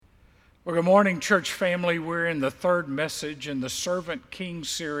Well, good morning, church family. We're in the third message in the Servant King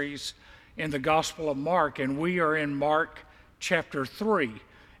series in the Gospel of Mark, and we are in Mark chapter 3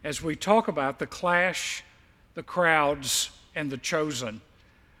 as we talk about the clash, the crowds, and the chosen.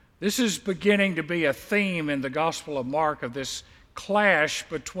 This is beginning to be a theme in the Gospel of Mark of this clash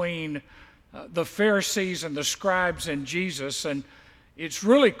between the Pharisees and the scribes and Jesus, and it's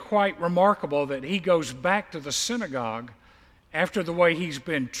really quite remarkable that he goes back to the synagogue after the way he's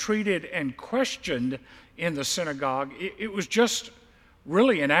been treated and questioned in the synagogue. It was just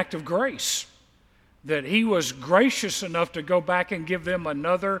really an act of grace that he was gracious enough to go back and give them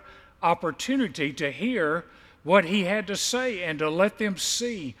another opportunity to hear what he had to say and to let them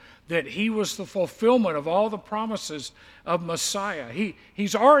see that he was the fulfillment of all the promises of Messiah.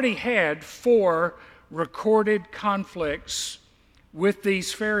 He's already had 4 recorded conflicts with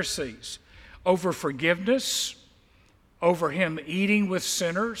these Pharisees over forgiveness, over him eating with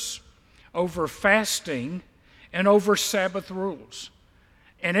sinners, over fasting, and over Sabbath rules.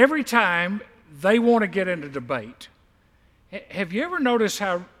 And every time they want to get into debate. Have you ever noticed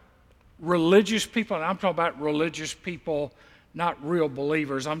how religious people, and I'm talking about religious people, not real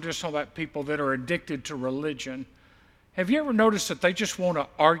believers, I'm just talking about people that are addicted to religion. Have you ever noticed that they just want to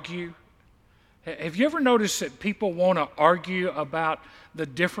argue? Have you ever noticed that people want to argue about the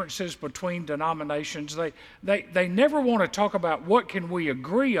differences between denominations? They never want to talk about what can we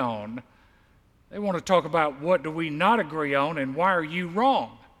agree on. They want to talk about what do we not agree on and why are you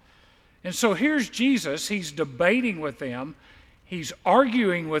wrong? And so here's Jesus. He's debating with them. He's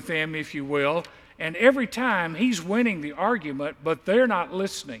arguing with them, if you will. And every time he's winning the argument, but they're not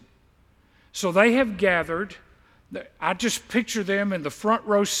listening. So they have gathered. I just picture them in the front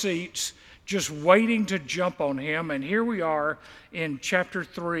row seats, just waiting to jump on him. And here we are in chapter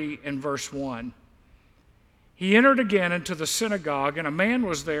 3 and verse 1. He entered again into the synagogue, and a man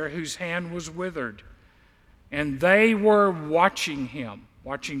was there whose hand was withered. And they were watching him,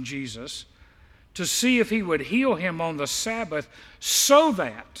 watching Jesus, to see if he would heal him on the Sabbath so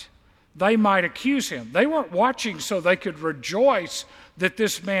that they might accuse him. They weren't watching so they could rejoice that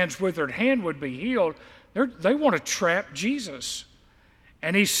this man's withered hand would be healed. They want to trap Jesus.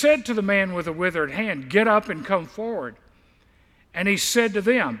 And he said to the man with the withered hand, "Get up and come forward." And he said to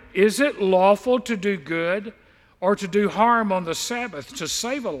them, "Is it lawful to do good or to do harm on the Sabbath, to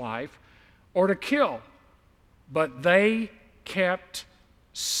save a life or to kill?" But they kept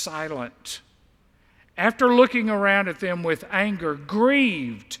silent. After looking around at them with anger,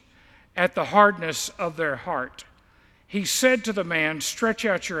 grieved at the hardness of their heart, he said to the man, "Stretch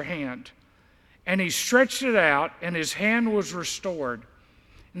out your hand." And he stretched it out, and his hand was restored.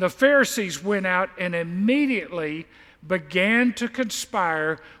 And the Pharisees went out and immediately began to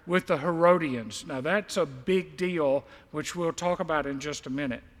conspire with the Herodians. Now that's a big deal, which we'll talk about in just a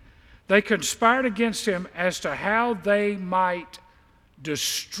minute. They conspired against him as to how they might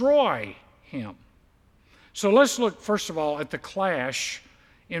destroy him. So let's look first of all at the clash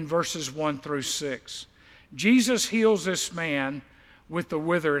in verses 1 through 6. Jesus heals this man with the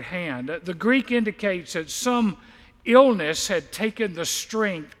withered hand. The Greek indicates that some illness had taken the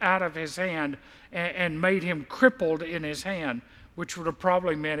strength out of his hand and made him crippled in his hand, which would have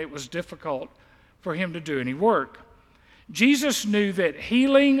probably meant it was difficult for him to do any work. Jesus knew that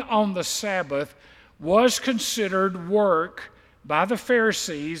healing on the Sabbath was considered work by the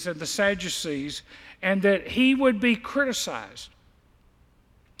Pharisees and the Sadducees, and that he would be criticized.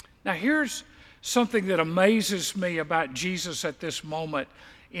 Now here's something that amazes me about Jesus at this moment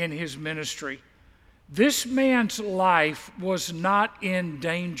in his ministry. This man's life was not in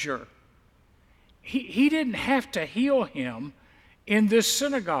danger. He didn't have to heal him in this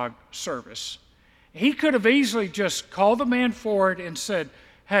synagogue service. He could have easily just called the man forward and said,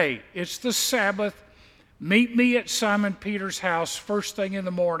 "Hey, it's the Sabbath. Meet me at Simon Peter's house first thing in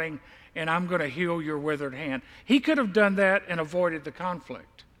the morning, and I'm going to heal your withered hand." He could have done that and avoided the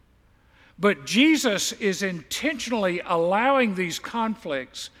conflict. But Jesus is intentionally allowing these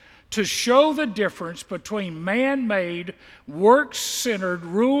conflicts to show the difference between man-made, works-centered,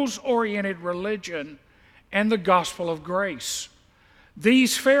 rules-oriented religion and the gospel of grace.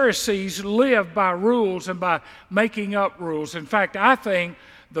 These Pharisees live by rules and by making up rules. In fact, I think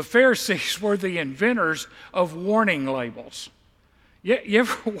the Pharisees were the inventors of warning labels. You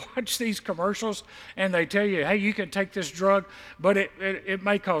ever watch these commercials and they tell you, "Hey, you can take this drug, but it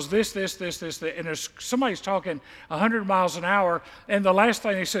may cause this, and there's somebody's talking 100 miles an hour, and the last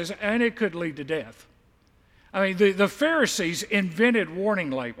thing he says, and it could lead to death." I mean, the Pharisees invented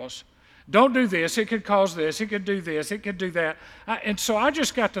warning labels. Don't do this, it could cause this, it could do this, it could do that. And so I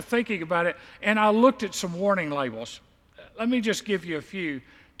just got to thinking about it, and I looked at some warning labels. Let me just give you a few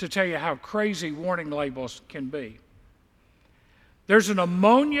to tell you how crazy warning labels can be. There's an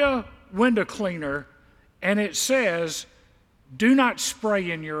ammonia window cleaner, and it says, "Do not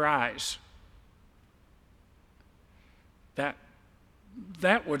spray in your eyes."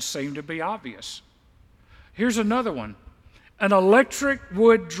 That would seem to be obvious. Here's another one. An electric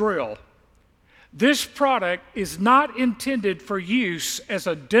wood drill. This product is not intended for use as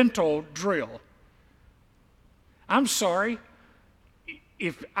a dental drill. I'm sorry.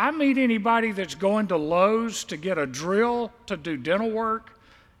 If I meet anybody that's going to Lowe's to get a drill to do dental work,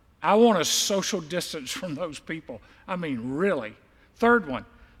 I want to social distance from those people. I mean, really. Third one,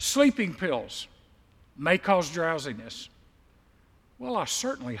 sleeping pills may cause drowsiness. Well, I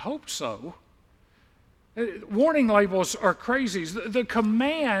certainly hope so. Warning labels are crazy. The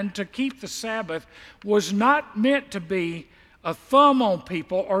command to keep the Sabbath was not meant to be a thumb on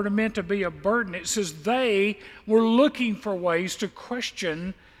people or meant to be a burden. It says they were looking for ways to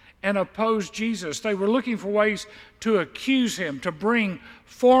question and oppose Jesus. They were looking for ways to accuse him, to bring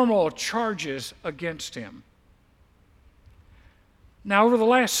formal charges against him. Now, over the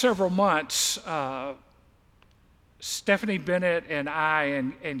last several months, Stephanie Bennett and I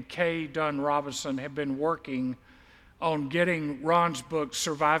and Kay Dunn Robinson have been working on getting Ron's book,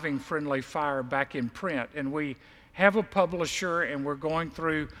 Surviving Friendly Fire, back in print. And we have a publisher, and we're going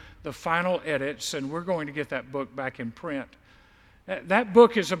through the final edits, and we're going to get that book back in print. That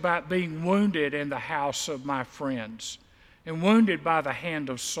book is about being wounded in the house of my friends and wounded by the hand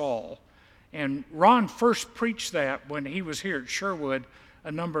of Saul. And Ron first preached that when he was here at Sherwood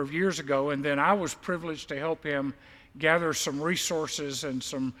a number of years ago, and then I was privileged to help him gather some resources and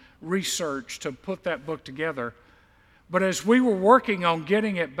some research to put that book together. But as we were working on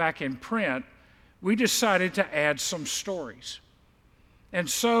getting it back in print, we decided to add some stories. And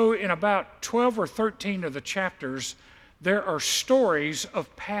so in about 12 or 13 of the chapters, there are stories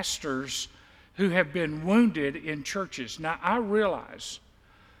of pastors who have been wounded in churches. Now, I realize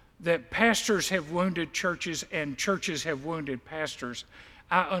that pastors have wounded churches and churches have wounded pastors.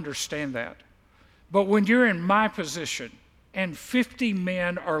 I understand that. But when you're in my position and 50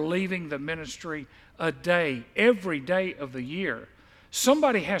 men are leaving the ministry a day, every day of the year,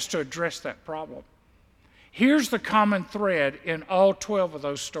 somebody has to address that problem. Here's the common thread in all 12 of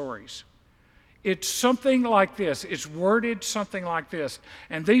those stories. It's something like this. It's worded something like this.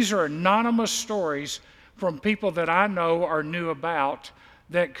 And these are anonymous stories from people that I know or knew about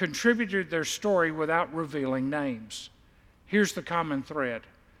that contributed their story without revealing names. Here's the common thread.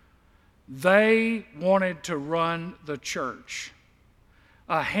 They wanted to run the church.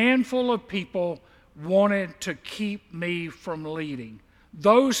 A handful of people wanted to keep me from leading.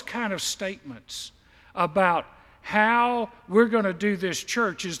 Those kind of statements about how we're going to do this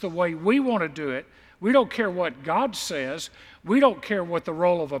church is the way we want to do it. We don't care what God says. We don't care what the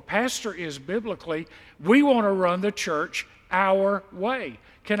role of a pastor is biblically. We want to run the church our way.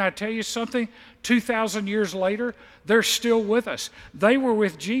 Can I tell you something? 2,000 years later, they're still with us. They were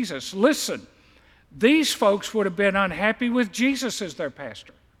with Jesus. Listen, these folks would have been unhappy with Jesus as their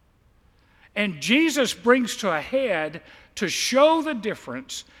pastor. And Jesus brings to a head to show the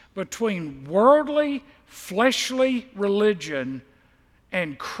difference between worldly, fleshly religion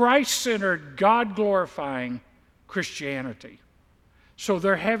and Christ-centered, God-glorifying Christianity. So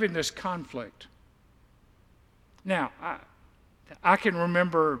they're having this conflict. Now, I can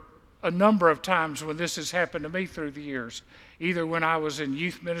remember a number of times when this has happened to me through the years, either when I was in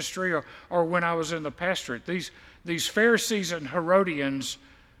youth ministry or when I was in the pastorate. These Pharisees and Herodians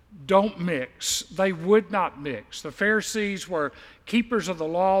don't mix. They would not mix. The Pharisees were keepers of the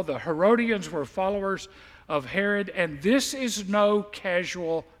law. The Herodians were followers of Herod. And this is no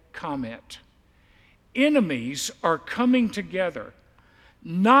casual comment. Enemies are coming together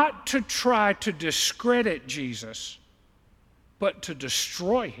not to try to discredit Jesus, but to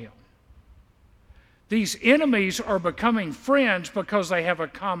destroy him. These enemies are becoming friends because they have a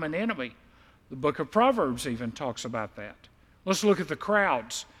common enemy. The book of Proverbs even talks about that. Let's look at the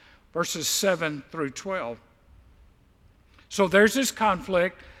crowds, verses 7 through 12. So there's this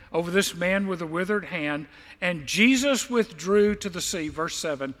conflict over this man with a withered hand, and Jesus withdrew to the sea, verse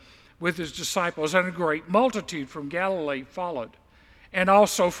 7, with his disciples, and a great multitude from Galilee followed, and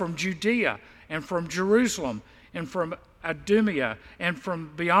also from Judea, and from Jerusalem, and from Idumea, and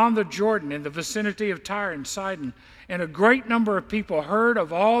from beyond the Jordan, in the vicinity of Tyre and Sidon. And a great number of people heard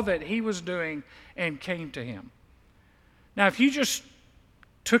of all that he was doing and came to him. Now, if you just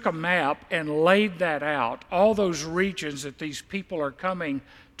took a map and laid that out, all those regions that these people are coming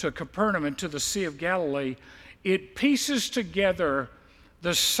to Capernaum and to the Sea of Galilee, it pieces together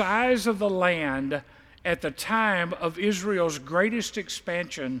the size of the land at the time of Israel's greatest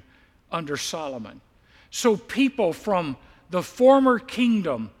expansion under Solomon. So people from the former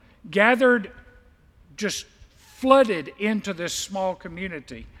kingdom gathered, just flooded into this small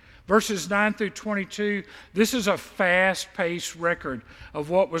community. Verses 9 through 22, this is a fast-paced record of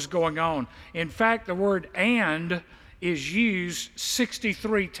what was going on. In fact, the word "and" is used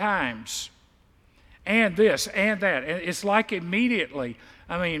 63 times. And this, and that. And it's like immediately.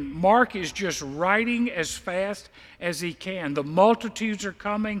 I mean, Mark is just writing as fast as he can. The multitudes are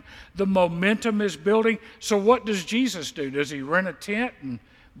coming. The momentum is building. So what does Jesus do? Does he rent a tent and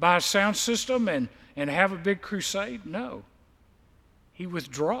buy a sound system and have a big crusade? No. He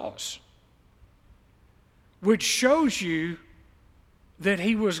withdraws, which shows you that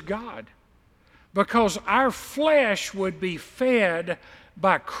he was God, because our flesh would be fed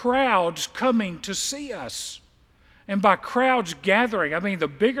by crowds coming to see us and by crowds gathering. I mean, the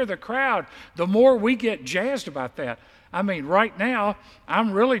bigger the crowd, the more we get jazzed about that. I mean, right now,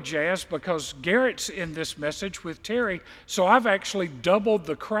 I'm really jazzed because Garrett's in this message with Terry, so I've actually doubled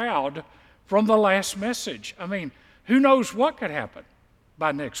the crowd from the last message. I mean, who knows what could happen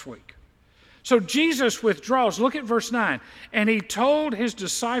by next week. So Jesus withdraws. Look at verse 9. And he told his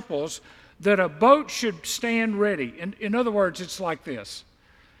disciples that a boat should stand ready. In other words, it's like this.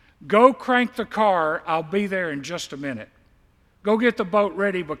 Go crank the car. I'll be there in just a minute. Go get the boat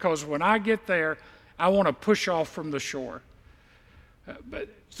ready, because when I get there, I want to push off from the shore.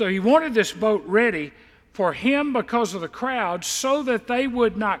 So he wanted this boat ready for him because of the crowd, so that they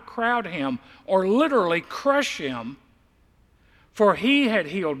would not crowd him or literally crush him. For he had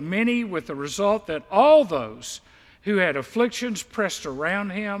healed many, with the result that all those who had afflictions pressed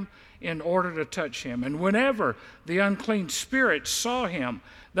around him in order to touch him. And whenever the unclean spirits saw him,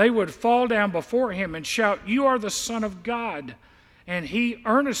 they would fall down before him and shout, "You are the Son of God." And he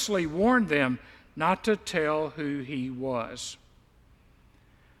earnestly warned them not to tell who he was.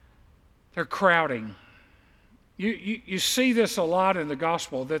 They're crowding. You see this a lot in the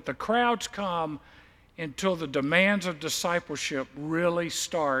gospel, that the crowds come until the demands of discipleship really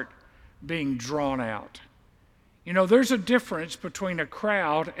start being drawn out. You know, there's a difference between a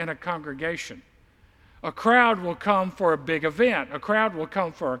crowd and a congregation. A crowd will come for a big event. A crowd will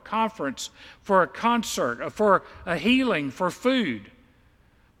come for a conference, for a concert, for a healing, for food.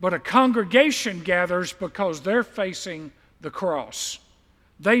 But a congregation gathers because they're facing the cross.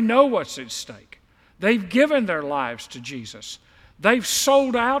 They know what's at stake. They've given their lives to Jesus. They've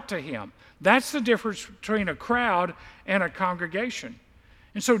sold out to him. That's the difference between a crowd and a congregation.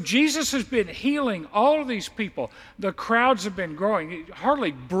 And so Jesus has been healing all of these people. The crowds have been growing. He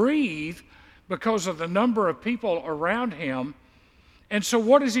hardly breathe because of the number of people around him. And so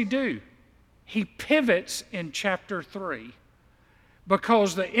what does he do? He pivots in chapter 3,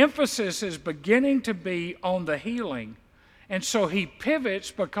 because the emphasis is beginning to be on the healing. And so he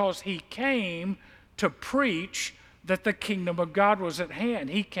pivots because he came to preach that the kingdom of God was at hand.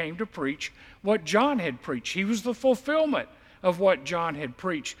 He came to preach what John had preached. He was the fulfillment of what John had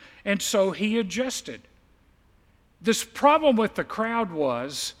preached. And so he adjusted. This problem with the crowd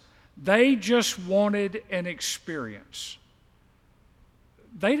was they just wanted an experience.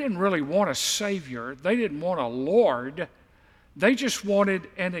 They didn't really want a Savior. They didn't want a Lord. They just wanted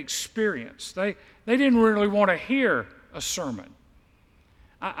an experience. They didn't really want to hear a sermon.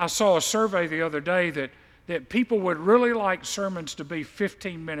 I saw a survey the other day that people would really like sermons to be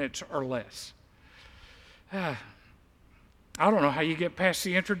 15 minutes or less. I don't know how you get past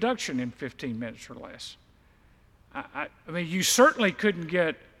the introduction in 15 minutes or less. I mean, you certainly couldn't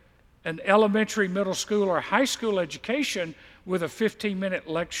get an elementary, middle school, or high school education with a 15-minute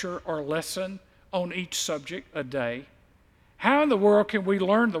lecture or lesson on each subject a day. How in the world can we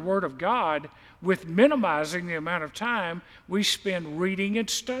learn the Word of God with minimizing the amount of time we spend reading and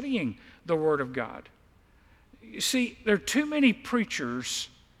studying the Word of God? You see, there are too many preachers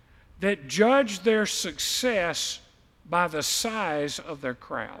that judge their success by the size of their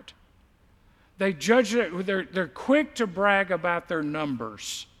crowd. They judge it, they're quick to brag about their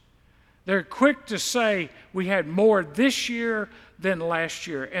numbers. They're quick to say, we had more this year than last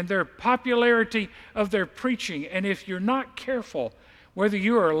year, and their popularity of their preaching. And if you're not careful, whether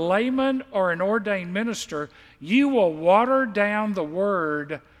you are a layman or an ordained minister, you will water down the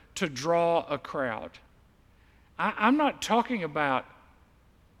word to draw a crowd. I'm not talking about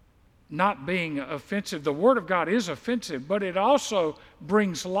not being offensive. The Word of God is offensive, but it also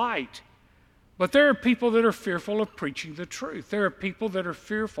brings light. But there are people that are fearful of preaching the truth. There are people that are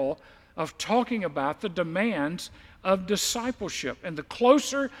fearful of talking about the demands of discipleship. And the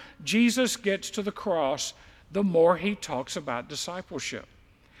closer Jesus gets to the cross, the more he talks about discipleship.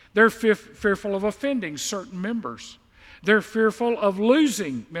 They're fearful of offending certain members. They're fearful of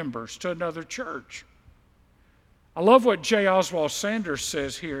losing members to another church. I love what J. Oswald Sanders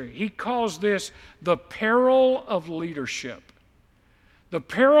says here. He calls this the peril of leadership. The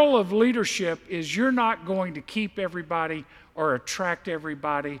peril of leadership is you're not going to keep everybody or attract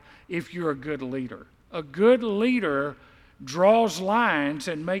everybody if you're a good leader. A good leader draws lines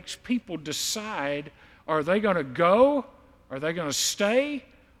and makes people decide, are they going to go? Are they going to stay?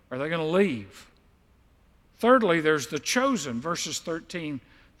 Are they going to leave? Thirdly, there's the chosen, verses 13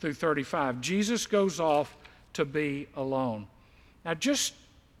 through 35. Jesus goes off to be alone. Now just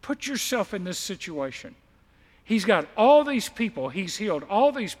put yourself in this situation. He's got all these people. He's healed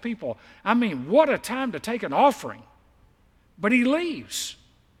all these people. I mean, what a time to take an offering. But he leaves.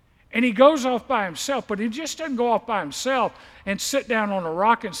 And he goes off by himself. But he just doesn't go off by himself and sit down on a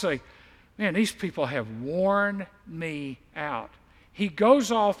rock and say, man, these people have worn me out. He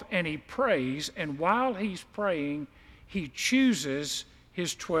goes off and he prays. And while he's praying, he chooses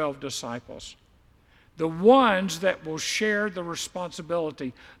his 12 disciples. The ones that will share the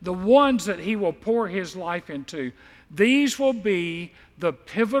responsibility, the ones that he will pour his life into. These will be the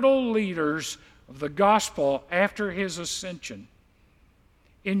pivotal leaders of the gospel after his ascension.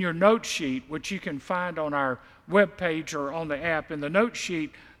 In your note sheet, which you can find on our webpage or on the app, in the note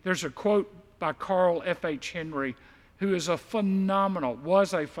sheet, there's a quote by Carl F.H. Henry, who was a phenomenal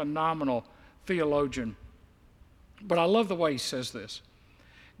theologian. But I love the way he says this.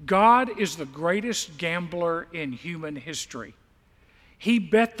 God is the greatest gambler in human history. He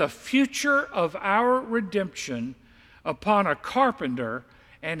bet the future of our redemption upon a carpenter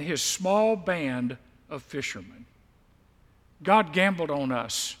and his small band of fishermen. God gambled on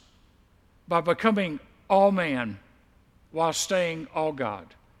us by becoming all man while staying all God,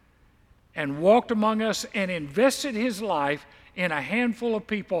 and walked among us and invested his life in a handful of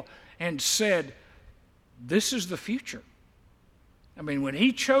people and said, this is the future. I mean, when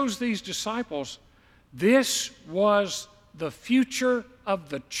he chose these disciples, this was the future of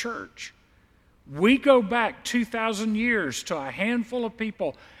the church. We go back 2,000 years to a handful of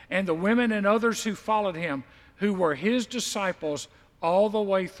people and the women and others who followed him, who were his disciples all the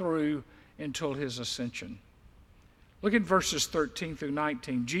way through until his ascension. Look at verses 13 through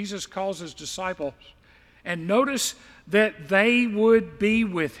 19. Jesus calls his disciples, and notice that they would be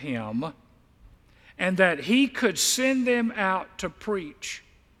with him and that he could send them out to preach.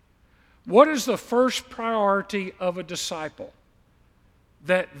 What is the first priority of a disciple?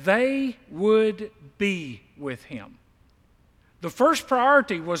 That they would be with him. The first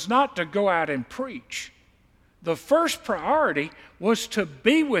priority was not to go out and preach. The first priority was to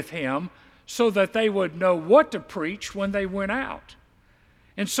be with him so that they would know what to preach when they went out.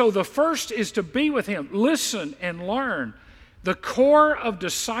 And so the first is to be with him. Listen and learn. The core of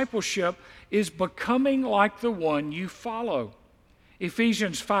discipleship is becoming like the one you follow.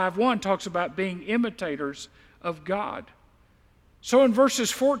 Ephesians 5:1 talks about being imitators of God. So in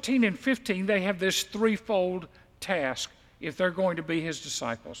verses 14 and 15, they have this threefold task if they're going to be his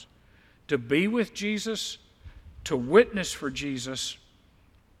disciples: to be with Jesus, to witness for Jesus,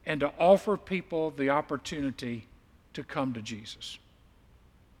 and to offer people the opportunity to come to Jesus.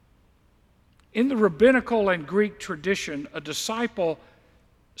 In the rabbinical and Greek tradition, a disciple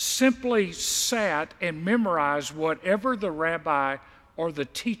simply sat and memorized whatever the rabbi or the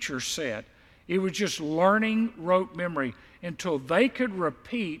teacher said. It was just learning rote memory until they could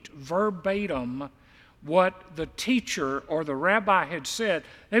repeat verbatim what the teacher or the rabbi had said.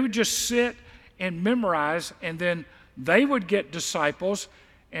 They would just sit and memorize, and then they would get disciples,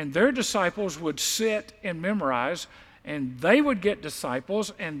 and their disciples would sit and memorize, and they would get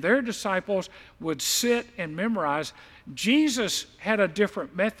disciples, and their disciples would sit and memorize. Jesus had a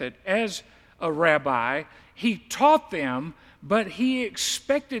different method. As a rabbi, he taught them, but he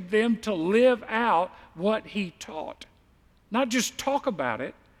expected them to live out what he taught. Not just talk about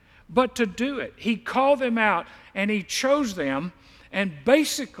it, but to do it. He called them out, and he chose them, and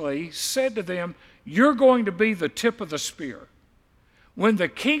basically said to them, you're going to be the tip of the spear. When the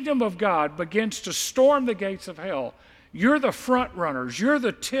kingdom of God begins to storm the gates of hell, you're the front runners. You're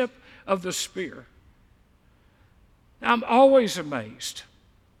the tip of the spear. I'm always amazed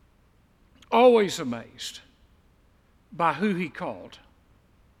by who he called.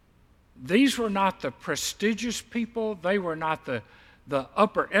 These were not the prestigious people. They were not the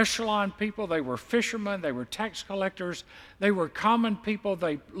upper echelon people. They were fishermen. They were tax collectors. They were common people.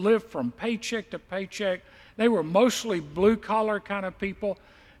 They lived from paycheck to paycheck. They were mostly blue-collar kind of people.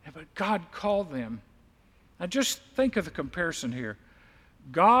 But God called them. Now just think of the comparison here.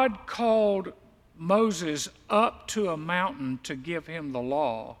 God called Moses up to a mountain to give him the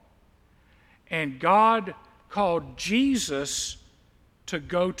law. And God called Jesus to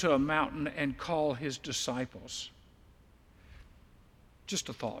go to a mountain and call his disciples. Just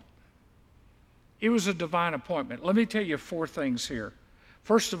a thought. It was a divine appointment. Let me tell you 4 things here.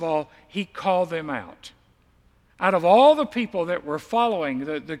 First of all, he called them out. Out of all the people that were following,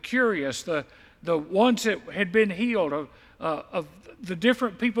 the curious, the ones that had been healed, of the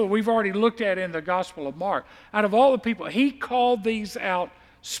different people we've already looked at in the Gospel of Mark, out of all the people, he called these out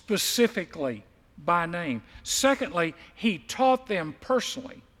specifically by name. Secondly, he taught them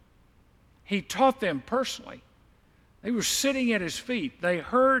personally. He taught them personally. They were sitting at his feet. They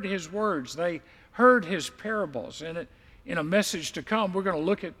heard his words. They heard his parables. And in a message to come, we're going to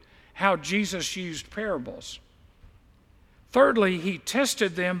look at how Jesus used parables. Thirdly, he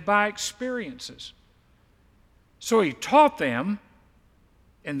tested them by experiences. So he taught them,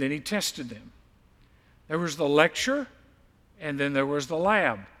 and then he tested them. There was the lecture, and then there was the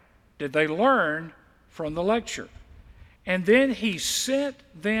lab. Did they learn from the lecture? And then he sent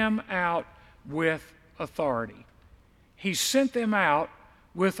them out with authority. He sent them out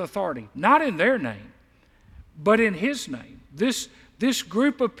with authority, not in their name, but in his name. This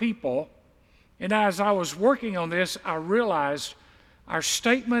group of people, and as I was working on this, I realized our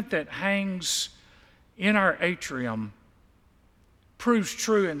statement that hangs in our atrium proves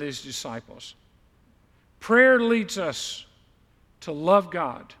true in these disciples. Prayer leads us to love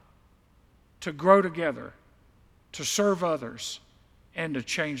God, to grow together, to serve others, and to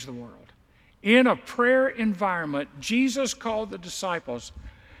change the world. In a prayer environment, Jesus called the disciples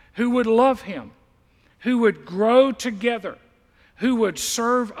who would love him, who would grow together, who would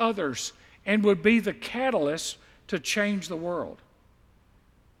serve others, and would be the catalyst to change the world.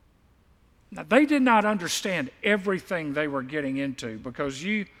 Now, they did not understand everything they were getting into, because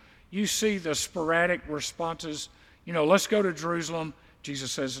you see the sporadic responses. Let's go to Jerusalem.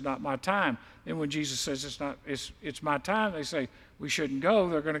 Jesus says, it's not my time. Then when Jesus says it's my time, they say, we shouldn't go,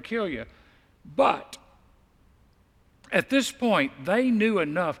 they're going to kill you. But at this point, they knew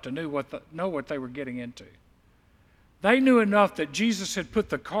enough to know what they were getting into. They knew enough that Jesus had put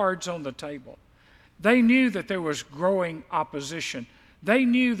the cards on the table. They knew that there was growing opposition. They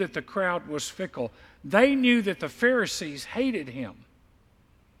knew that the crowd was fickle. They knew that the Pharisees hated him.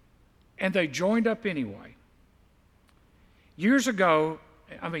 And they joined up anyway. Years ago,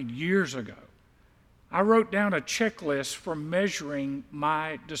 I wrote down a checklist for measuring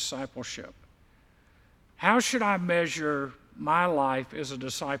my discipleship. How should I measure my life as a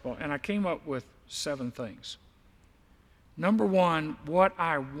disciple? And I came up with 7 things. Number 1, what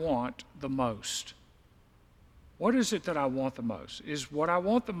I want the most. What is it that I want the most? Is what I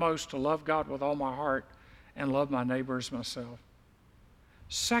want the most to love God with all my heart and love my neighbor as myself?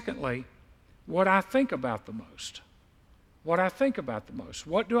 Secondly, what I think about the most. What I think about the most.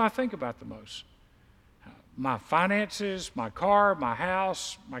 What do I think about the most? My finances, my car, my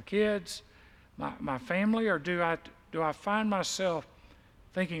house, my kids, my family, or do I find myself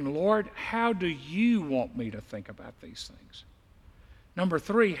thinking, Lord, how do you want me to think about these things? Number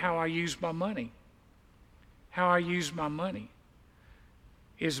 3, how I use my money. How I use my money.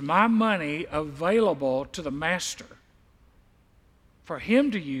 Is my money available to the master for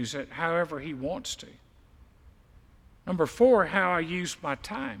him to use it however he wants to? Number 4, how I use my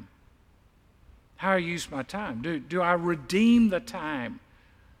time. How I use my time. Do I redeem the time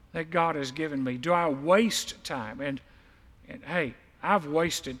that God has given me? Do I waste time? And hey, I've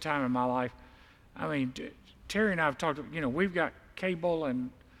wasted time in my life. Terry and I have talked, we've got cable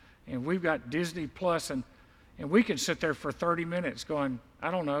and we've got Disney Plus, and we can sit there for 30 minutes going,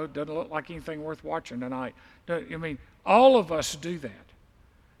 I don't know, doesn't look like anything worth watching tonight. All of us do that.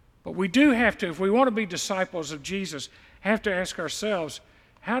 But we do have to, if we want to be disciples of Jesus, have to ask ourselves,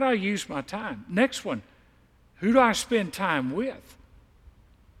 how do I use my time? Next one, who do I spend time with?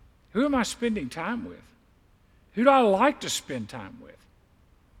 Who am I spending time with? Who do I like to spend time with?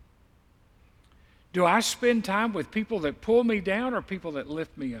 Do I spend time with people that pull me down or people that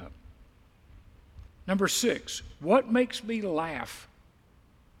lift me up? Number 6, what makes me laugh?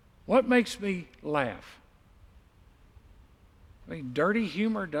 What makes me laugh? Dirty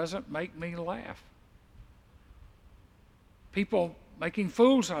humor doesn't make me laugh. People making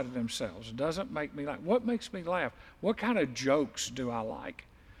fools out of themselves doesn't make me laugh. What makes me laugh? What kind of jokes do I like?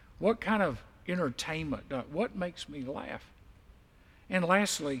 What kind of entertainment? What makes me laugh? And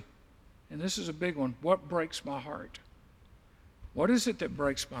lastly, and this is a big one, what breaks my heart? What is it that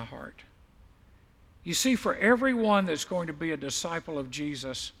breaks my heart? You see, for everyone that's going to be a disciple of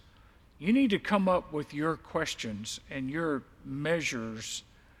Jesus, you need to come up with your questions and your measures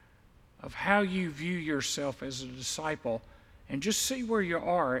of how you view yourself as a disciple and just see where you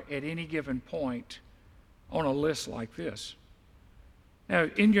are at any given point on a list like this. Now,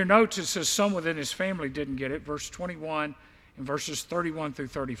 in your notes, it says some within his family didn't get it, verse 21 and verses 31 through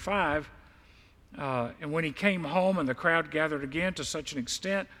 35. And when he came home and the crowd gathered again to such an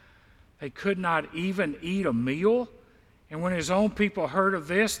extent, they could not even eat a meal. And when his own people heard of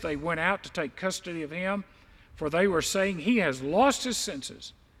this, they went out to take custody of him, for they were saying, he has lost his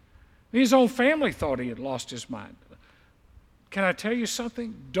senses. His own family thought he had lost his mind. Can I tell you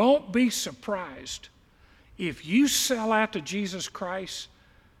something? Don't be surprised if you sell out to Jesus Christ,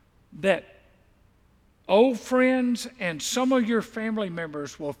 that old friends and some of your family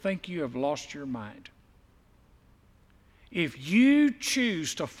members will think you have lost your mind. If you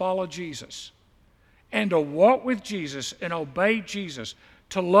choose to follow Jesus and to walk with Jesus and obey Jesus,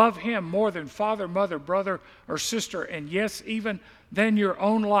 to love him more than father, mother, brother, or sister, and yes, even than your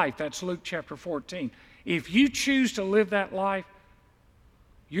own life, that's Luke chapter 14. If you choose to live that life,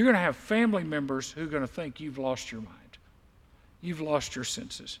 you're going to have family members who are going to think you've lost your mind. You've lost your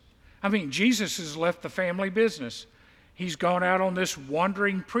senses. I mean, Jesus has left the family business. He's gone out on this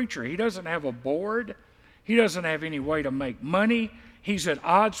wandering preacher. He doesn't have a board. He doesn't have any way to make money. He's at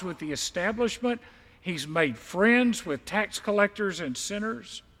odds with the establishment. He's made friends with tax collectors and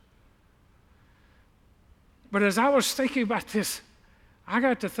sinners. But as I was thinking about this, I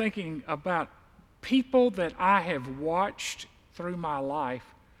got to thinking about people that I have watched through my life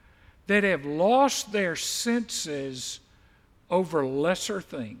that have lost their senses over lesser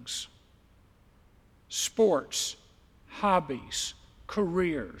things. Sports, hobbies,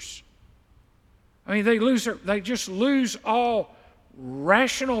 careers. I mean, they just lose all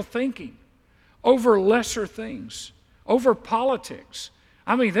rational thinking over lesser things, over politics.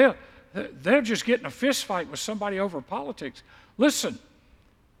 I mean, they'll just get in a fist fight with somebody over politics. Listen,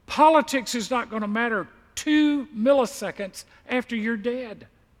 politics is not going to matter 2 milliseconds after you're dead.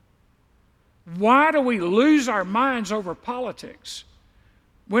 Why do we lose our minds over politics?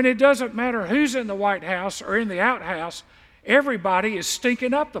 When it doesn't matter who's in the White House or in the outhouse, everybody is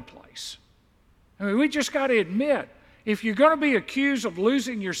stinking up the place. I mean, we just got to admit, if you're going to be accused of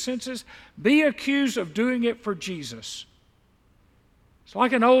losing your senses, be accused of doing it for Jesus. It's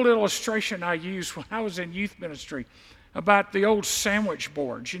like an old illustration I used when I was in youth ministry about the old sandwich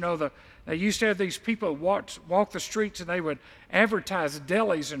boards. You know, they used to have these people walk the streets, and they would advertise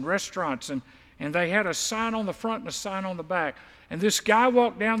delis and restaurants, and they had a sign on the front and a sign on the back. And this guy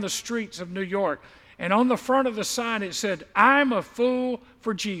walked down the streets of New York, and on the front of the sign it said, "I'm a fool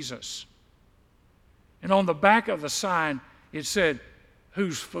for Jesus." And on the back of the sign it said,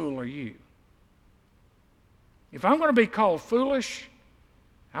 "Whose fool are you?" If I'm going to be called foolish,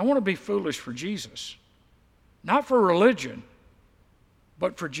 I want to be foolish for Jesus. Not for religion,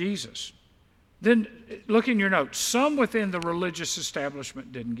 but for Jesus. Then look in your notes. Some within the religious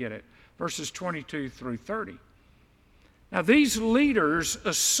establishment didn't get it. Verses 22 through 30. Now these leaders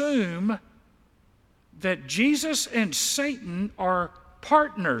assume that Jesus and Satan are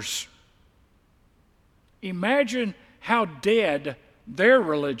partners. Imagine how dead their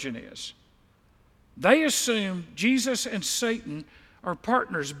religion is. They assume Jesus and Satan are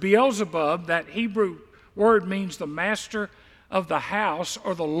partners. Beelzebub, that Hebrew word means the master of the house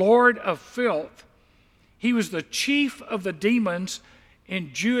or the lord of filth. He was the chief of the demons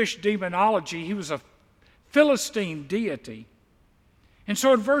in Jewish demonology. He was a Philistine deity. And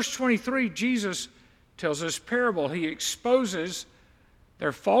so in verse 23, Jesus tells this parable. He exposes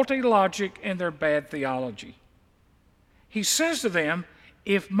their faulty logic and their bad theology. He says to them,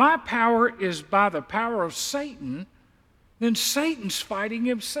 if my power is by the power of Satan, then Satan's fighting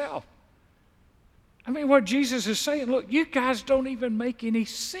himself. I mean, what Jesus is saying, look, you guys don't even make any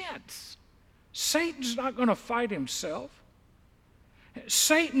sense. Satan's not going to fight himself.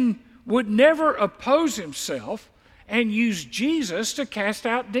 Satan would never oppose himself and use Jesus to cast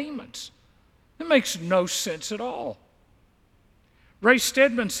out demons. It makes no sense at all. Ray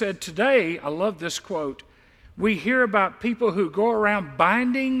Stedman said today, I love this quote, we hear about people who go around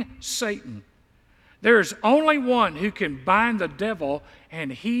binding Satan. There is only one who can bind the devil,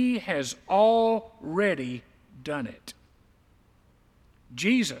 and he has already done it.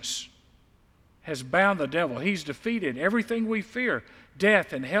 Jesus has bound the devil. He's defeated everything we fear,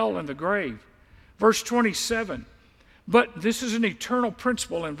 death and hell and the grave. Verse 27, but this is an eternal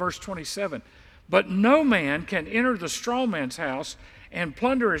principle in verse 27. But no man can enter the strong man's house and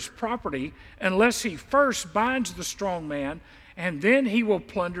plunder his property unless he first binds the strong man, and then he will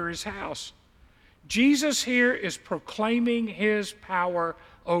plunder his house. Jesus here is proclaiming his power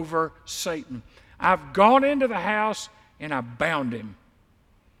over Satan. I've gone into the house and I bound him.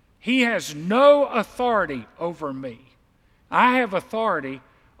 He has no authority over me. I have authority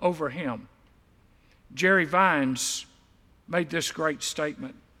over him. Jerry Vines made this great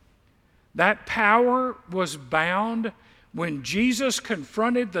statement. That power was bound when Jesus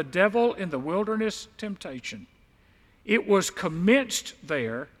confronted the devil in the wilderness temptation. It was commenced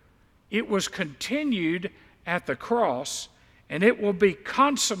there, it was continued at the cross, and it will be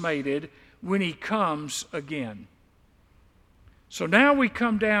consummated when he comes again. So now we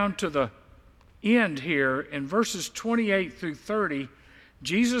come down to the end here in verses 28 through 30.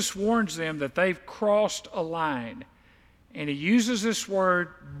 Jesus warns them that they've crossed a line, and he uses this word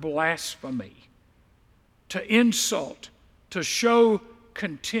blasphemy, to insult, to show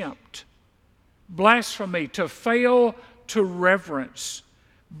contempt. Blasphemy, to fail to reverence.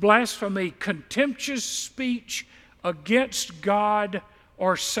 Blasphemy, contemptuous speech against God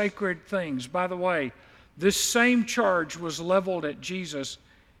or sacred things. By the way, this same charge was leveled at Jesus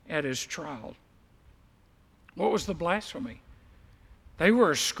at his trial. What was the blasphemy? They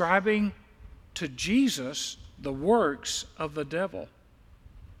were ascribing to Jesus the works of the devil.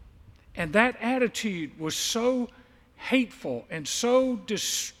 And that attitude was so hateful and so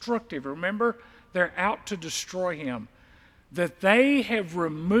destructive. Remember, they're out to destroy him. That they have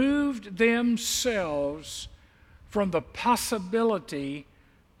removed themselves from the possibility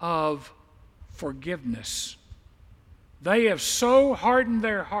of forgiveness. They have so hardened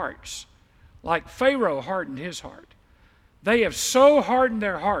their hearts, like Pharaoh hardened his heart. They have so hardened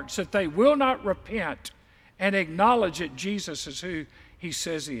their hearts that they will not repent and acknowledge that Jesus is who he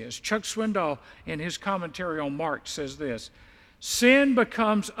says he is. Chuck Swindoll, in his commentary on Mark, says this: sin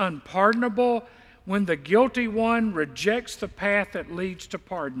becomes unpardonable when the guilty one rejects the path that leads to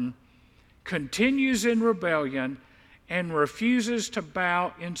pardon, continues in rebellion, and refuses to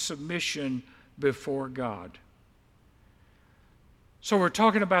bow in submission before God. So we're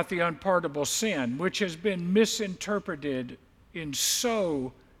talking about the unpardonable sin, which has been misinterpreted in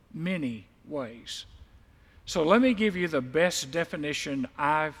so many ways. So let me give you the best definition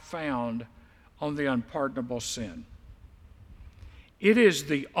I've found on the unpardonable sin. It is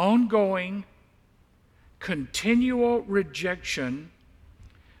the ongoing, continual rejection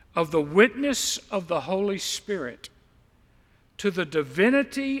of the witness of the Holy Spirit to the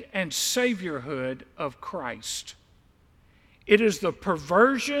divinity and saviorhood of Christ. It is the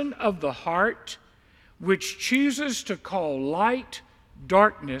perversion of the heart which chooses to call light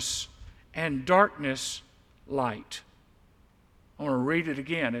darkness and darkness light. I want to read it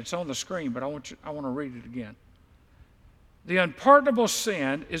again. It's on the screen, but I want to read it again. The unpardonable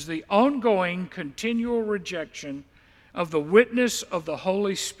sin is the ongoing, continual rejection of the witness of the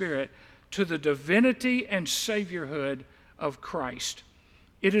Holy Spirit to the divinity and saviorhood of Christ.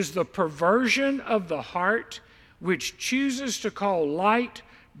 It is the perversion of the heart which chooses to call light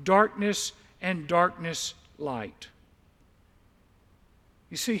darkness and darkness light.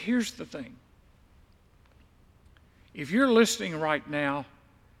 You see, here's the thing. If you're listening right now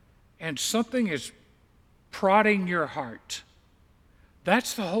and something is prodding your heart,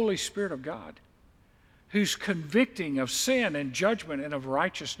 that's the Holy Spirit of God who's convicting of sin and judgment and of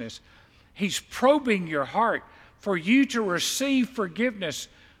righteousness. He's probing your heart for you to receive forgiveness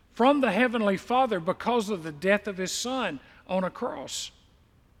from the Heavenly Father because of the death of His Son on a cross.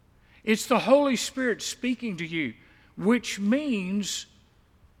 It's the Holy Spirit speaking to you, which means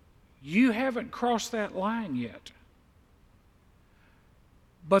you haven't crossed that line yet.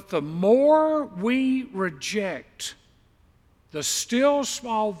 But the more we reject the still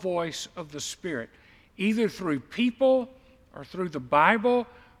small voice of the Spirit, either through people or through the Bible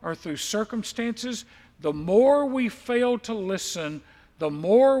or through circumstances, the more we fail to listen, the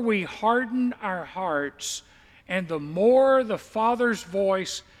more we harden our hearts, and the more the Father's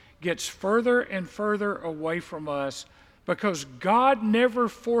voice gets further and further away from us, because God never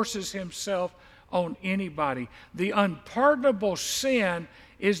forces Himself on anybody. The unpardonable sin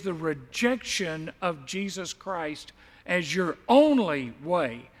is the rejection of Jesus Christ as your only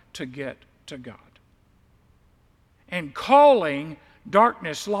way to get to God. And calling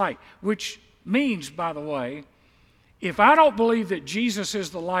darkness light, which means, by the way, if I don't believe that Jesus is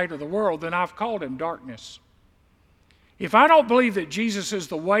the light of the world, then I've called Him darkness. If I don't believe that Jesus is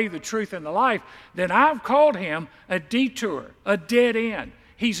the way, the truth, and the life, then I've called Him a detour, a dead end.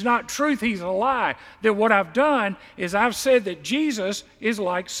 He's not truth, He's a lie. Then what I've done is I've said that Jesus is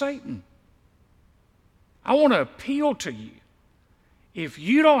like Satan. I want to appeal to you. If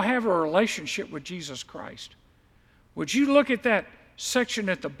you don't have a relationship with Jesus Christ, would you look at that section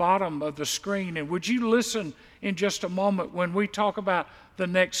at the bottom of the screen, and would you listen in just a moment when we talk about the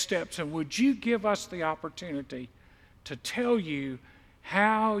next steps, and would you give us the opportunity to tell you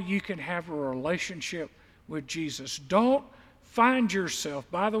how you can have a relationship with Jesus? Don't find yourself,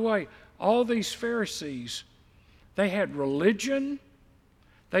 by the way, all these Pharisees, they had religion.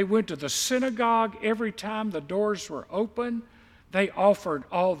 They went to the synagogue every time the doors were open. They offered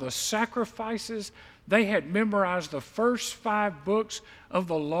all the sacrifices. They had memorized the first 5 books of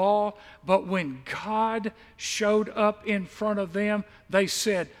the law. But when God showed up in front of them, they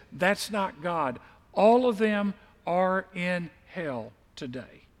said, that's not God. All of them are in hell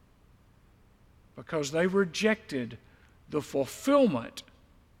today because they rejected the fulfillment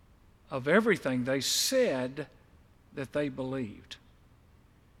of everything they said that they believed.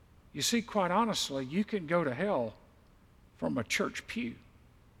 You see, quite honestly, you can go to hell from a church pew.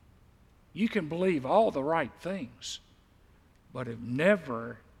 You can believe all the right things, but have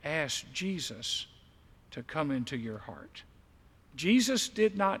never asked Jesus to come into your heart. Jesus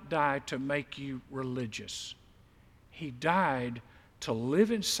did not die to make you religious. He died to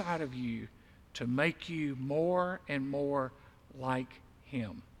live inside of you, to make you more and more like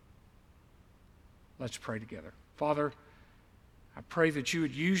Him. Let's pray together. Father, I pray that you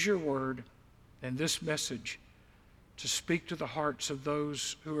would use your word and this message to speak to the hearts of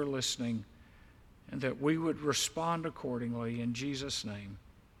those who are listening, and that we would respond accordingly. In Jesus' name,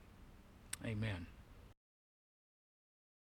 amen.